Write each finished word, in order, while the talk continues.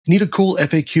Need a cool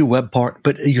FAQ web part,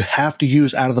 but you have to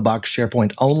use out-of-the-box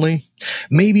SharePoint only.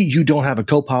 Maybe you don't have a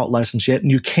Copilot license yet,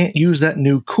 and you can't use that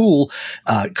new cool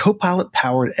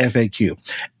Copilot-powered FAQ.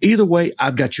 Either way,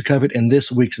 I've got you covered in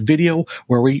this week's video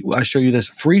where I show you this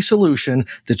free solution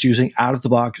that's using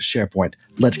out-of-the-box SharePoint.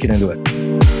 Let's get into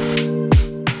it.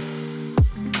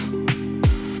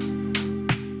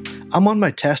 I'm on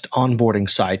my test onboarding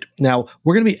site. Now,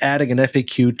 we're going to be adding an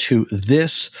FAQ to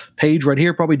this page right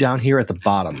here, probably down here at the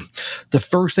bottom. The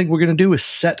first thing we're going to do is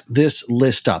set this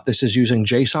list up. This is using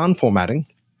JSON formatting.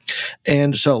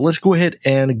 And so let's go ahead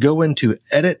and go into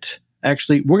edit.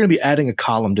 Actually, we're going to be adding a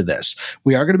column to this.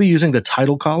 We are going to be using the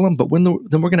title column, but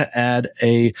then we're going to add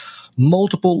a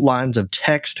multiple lines of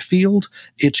text field.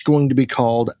 It's going to be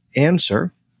called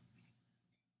answer.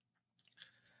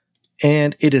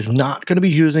 And it is not going to be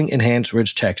using enhanced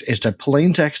rich text. It's a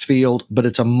plain text field, but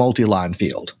it's a multi-line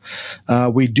field.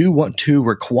 We do want to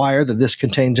require that this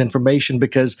contains information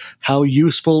because how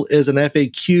useful is an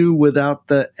FAQ without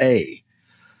the A?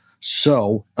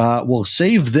 So we'll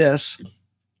save this.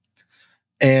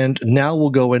 And now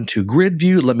we'll go into grid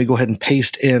view. Let me go ahead and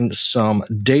paste in some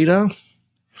data.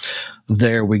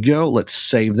 There we go. Let's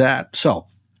save that. So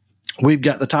we've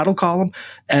got the title column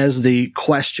as the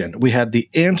question. We have the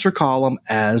answer column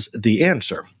as the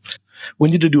answer.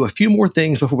 We need to do a few more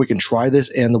things before we can try this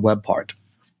in the web part.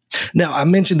 Now, I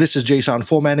mentioned this is JSON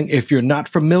formatting. If you're not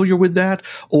familiar with that,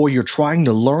 or you're trying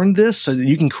to learn this so that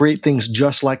you can create things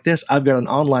just like this, I've got an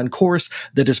online course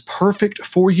that is perfect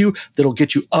for you, that'll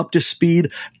get you up to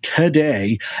speed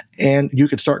today, and you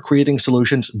can start creating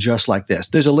solutions just like this.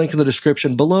 There's a link in the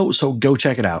description below, so go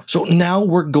check it out. So now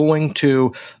we're going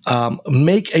to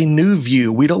make a new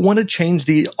view. We don't want to change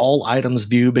the all items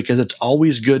view because it's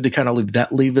always good to kind of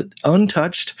leave it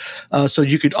untouched, so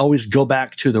you could always go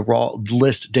back to the raw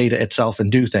list data itself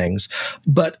and do things.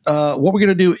 But what we're going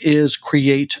to do is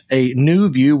create a new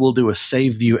view. We'll do a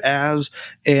save view as,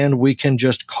 and we can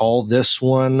just call this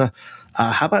one,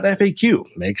 how about FAQ?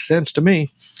 Makes sense to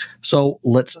me. So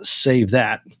let's save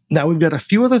that. Now we've got a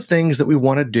few other things that we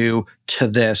want to do to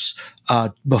this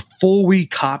before we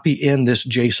copy in this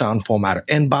JSON formatter.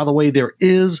 And by the way, there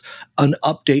is an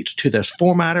update to this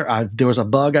formatter. There was a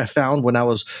bug I found when I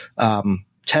was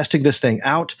testing this thing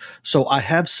out. So I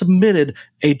have submitted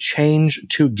a change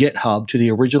to GitHub, to the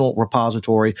original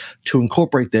repository, to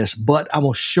incorporate this, but I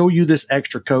will show you this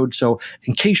extra code. So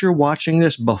in case you're watching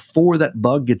this before that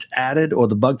bug gets added or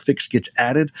the bug fix gets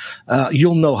added,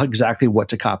 you'll know exactly what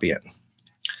to copy in.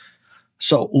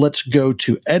 So let's go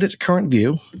to edit current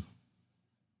view.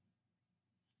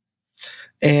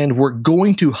 And we're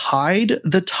going to hide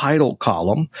the title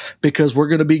column because we're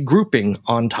going to be grouping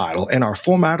on title, and our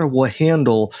formatter will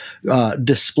handle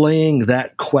displaying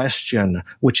that question,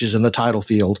 which is in the title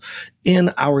field,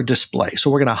 in our display. So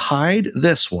we're going to hide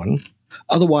this one.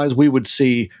 Otherwise, we would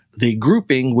see the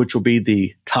grouping, which will be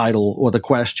the title or the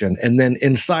question. And then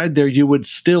inside there, you would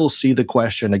still see the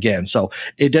question again. So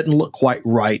it didn't look quite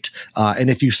right. And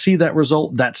if you see that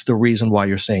result, that's the reason why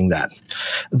you're seeing that.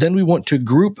 Then we want to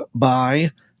group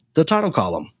by the title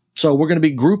column. So we're going to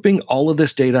be grouping all of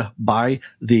this data by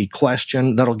the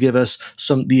question. That'll give us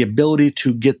the ability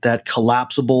to get that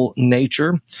collapsible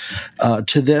nature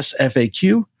to this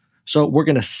FAQ. So we're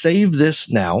going to save this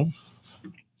now.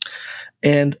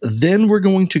 And then we're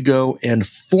going to go and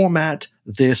format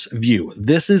this view.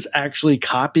 This is actually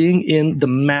copying in the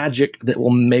magic that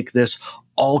will make this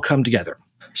all come together.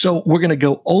 So we're going to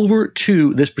go over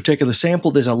to this particular sample.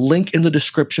 There's a link in the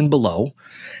description below,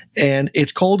 and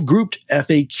it's called Grouped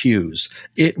FAQs.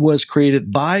 It was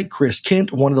created by Chris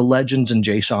Kent, one of the legends in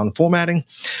JSON formatting.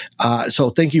 So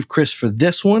thank you, Chris, for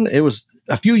this one. It was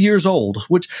a few years old,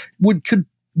 which could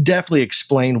definitely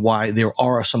explain why there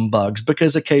are some bugs,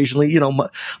 because occasionally,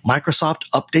 Microsoft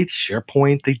updates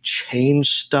SharePoint, they change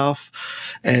stuff,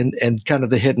 and kind of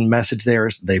the hidden message there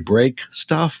is they break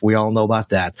stuff. We all know about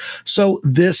that. So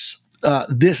this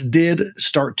did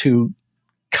start to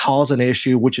cause an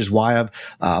issue, which is why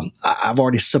I've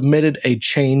already submitted a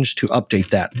change to update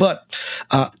that. But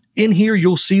in here,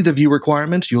 you'll see the view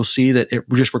requirements. You'll see that it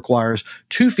just requires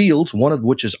two fields, one of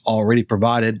which is already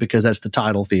provided because that's the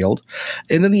title field,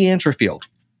 and then the answer field.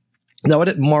 Now, I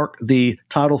didn't mark the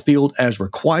title field as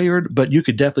required, but you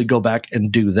could definitely go back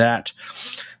and do that.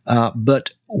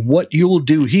 But what you will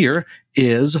do here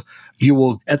is you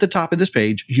will, at the top of this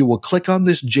page, you will click on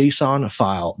this JSON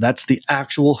file. That's the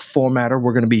actual formatter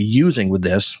we're going to be using with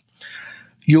this.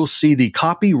 you'll see the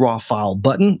copy raw file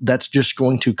button. That's just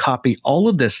going to copy all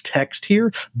of this text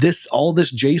here. All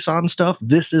this JSON stuff,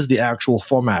 this is the actual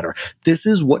formatter. This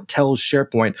is what tells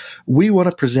SharePoint we want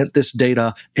to present this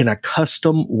data in a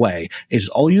custom way. It's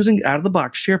all using out of the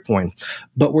box SharePoint,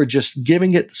 but we're just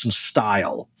giving it some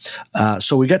style.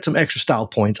 So we got some extra style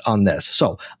points on this.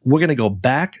 So we're going to go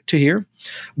back to here.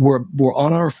 We're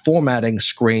on our formatting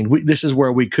screen. This is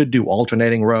where we could do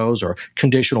alternating rows or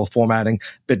conditional formatting.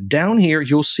 But down here,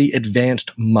 you'll see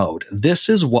advanced mode. This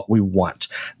is what we want.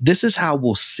 This is how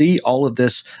we'll see all of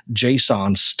this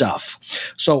JSON stuff.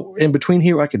 So in between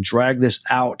here, I could drag this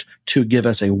out to give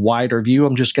us a wider view.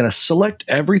 I'm just going to select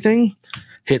everything,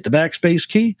 hit the backspace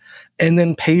key, and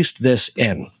then paste this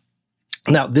in.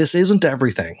 Now, this isn't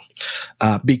everything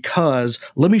because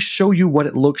let me show you what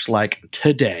it looks like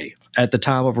today at the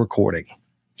time of recording.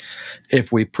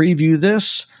 If we preview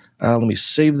this, let me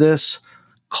save this,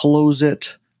 close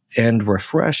it, and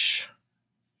refresh.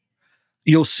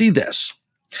 You'll see this.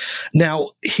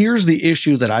 Now, here's the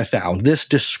issue that I found. This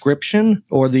description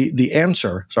or the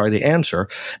answer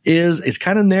is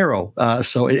kind of narrow,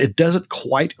 so it doesn't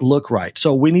quite look right.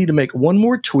 So we need to make one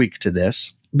more tweak to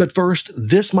this. But first,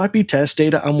 this might be test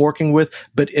data I'm working with,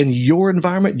 but in your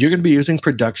environment, you're going to be using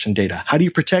production data. How do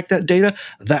you protect that data?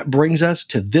 That brings us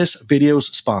to this video's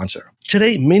sponsor.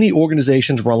 Today, many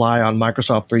organizations rely on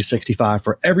Microsoft 365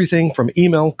 for everything from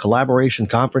email, collaboration,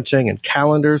 conferencing, and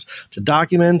calendars to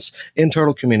documents,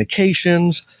 internal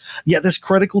communications. Yet this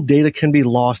critical data can be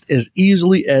lost as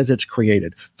easily as it's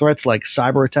created. Threats like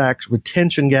cyber attacks,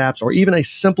 retention gaps, or even a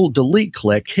simple delete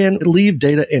click can leave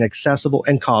data inaccessible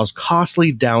and cause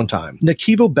costly downtime.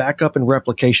 Nakivo Backup and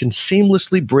Replication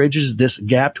seamlessly bridges this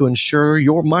gap to ensure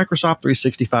your Microsoft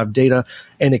 365 data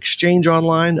and Exchange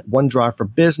Online, OneDrive for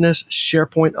Business,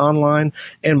 SharePoint Online,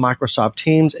 and Microsoft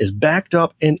Teams is backed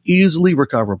up and easily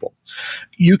recoverable.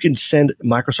 You can send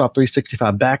Microsoft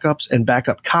 365 backups and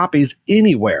backup copies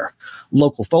anywhere.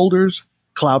 Local folders,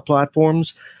 cloud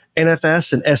platforms,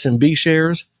 NFS and SMB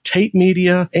shares, tape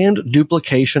media, and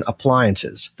duplication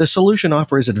appliances. The solution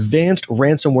offers advanced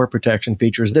ransomware protection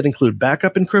features that include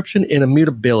backup encryption and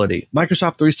immutability.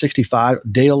 Microsoft 365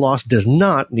 data loss does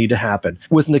not need to happen.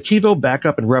 With Nakivo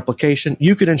Backup and Replication,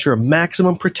 you can ensure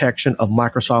maximum protection of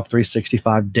Microsoft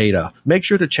 365 data. Make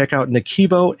sure to check out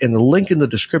Nakivo in the link in the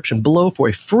description below for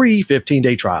a free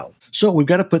 15-day trial. So we've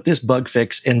got to put this bug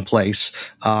fix in place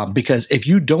because if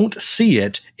you don't see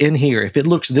it in here, if it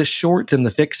looks this short and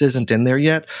the fix isn't in there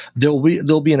yet, there'll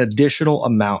be an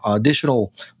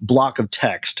additional block of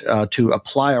text to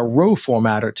apply a row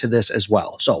formatter to this as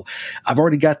well. So I've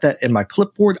already got that in my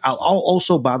clipboard. I'll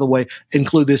also, by the way,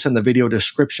 include this in the video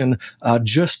description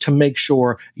just to make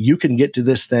sure you can get to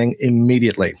this thing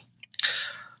immediately.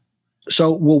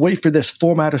 So we'll wait for this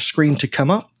formatter screen to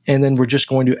come up, and then we're just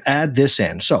going to add this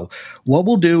in. So what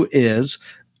we'll do is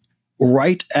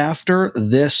right after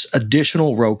this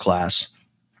additional row class,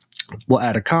 we'll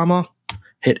add a comma,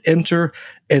 hit enter,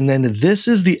 and then this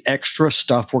is the extra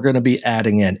stuff we're going to be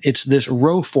adding in. It's this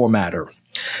row formatter.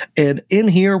 And in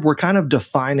here, we're kind of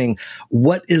defining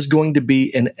what is going to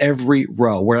be in every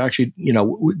row. We're actually,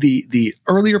 the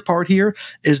earlier part here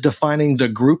is defining the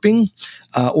grouping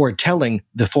or telling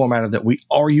the formatter that we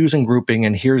are using grouping,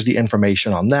 and here's the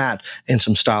information on that and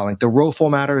some styling. The row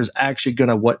formatter is actually going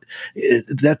to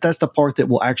that's the part that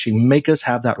will actually make us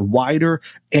have that wider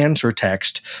answer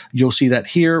text. You'll see that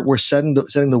here we're setting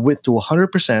the width to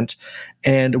 100%,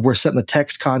 and we're setting the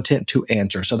text content to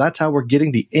answer. So that's how we're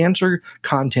getting the answer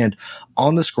content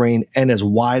on the screen and as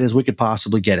wide as we could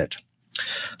possibly get it.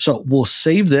 So we'll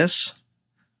save this,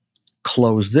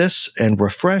 close this, and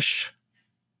refresh.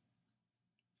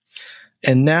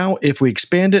 And now if we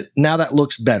expand it, now that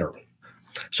looks better.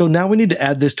 So now we need to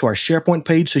add this to our SharePoint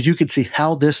page so you can see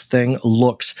how this thing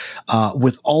looks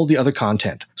with all the other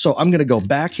content. So I'm going to go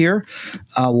back here.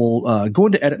 I will go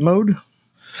into edit mode.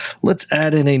 Let's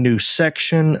add in a new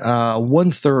section.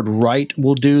 1/3 right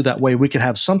will do. That way we can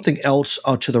have something else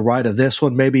to the right of this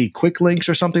one, maybe quick links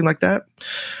or something like that.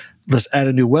 Let's add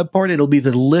a new web part. It'll be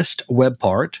the list web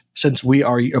part since we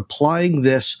are applying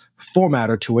this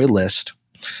formatter to a list.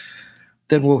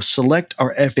 Then we'll select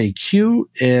our FAQ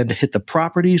and hit the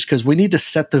properties because we need to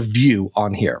set the view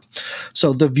on here.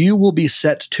 So the view will be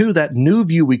set to that new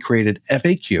view we created,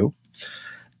 FAQ.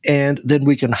 And then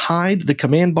we can hide the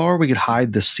command bar. We can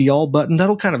hide the see all button.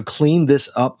 That'll kind of clean this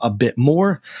up a bit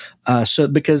more.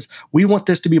 Because we want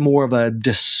this to be more of a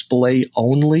display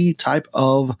only type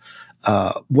of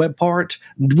web part.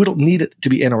 We don't need it to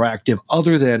be interactive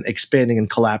other than expanding and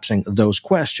collapsing those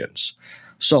questions.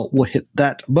 So we'll hit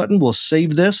that button. We'll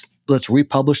save this. Let's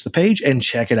republish the page and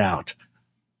check it out.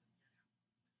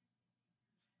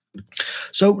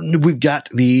 So we've got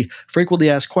the frequently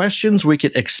asked questions. We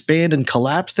could expand and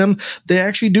collapse them. They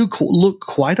actually do look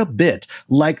quite a bit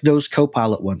like those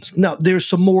Copilot ones. Now, there's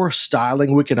some more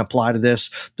styling we can apply to this.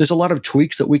 There's a lot of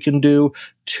tweaks that we can do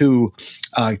to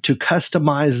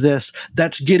customize this.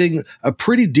 That's getting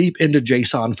pretty deep into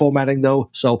JSON formatting, though.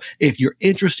 So if you're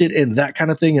interested in that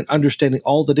kind of thing and understanding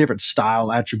all the different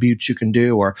style attributes you can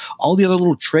do, or all the other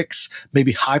little tricks,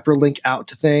 maybe hyperlink out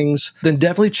to things, then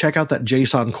definitely check out that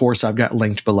JSON course I've got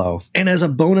linked below. And as a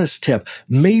bonus tip,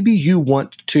 maybe you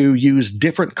want to use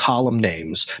different column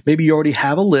names. Maybe you already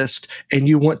have a list and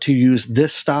you want to use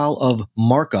this style of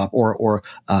markup or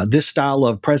this style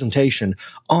of presentation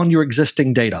on your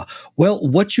existing data. Well,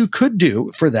 what you could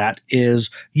do for that is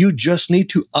you just need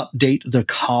to update the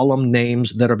column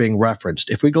names that are being referenced.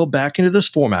 If we go back into this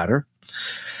formatter,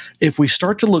 if we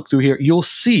start to look through here, you'll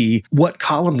see what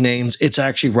column names it's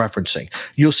actually referencing.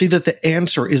 You'll see that the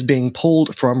answer is being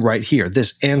pulled from right here,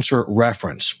 this answer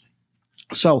reference.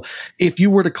 So if you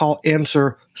were to call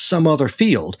answer some other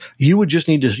field, you would just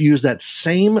need to use that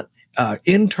same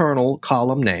internal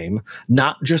column name,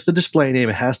 not just the display name.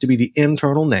 It has to be the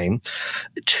internal name.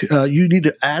 You need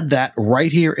to add that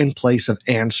right here in place of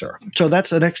answer. So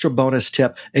that's an extra bonus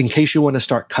tip in case you want to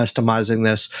start customizing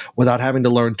this without having to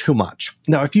learn too much.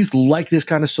 Now, if you like this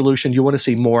kind of solution, you want to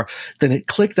see more, then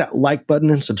click that like button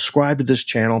and subscribe to this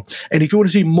channel. And if you want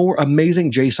to see more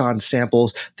amazing JSON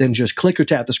samples, then just click or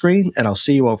tap the screen and I'll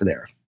see you over there.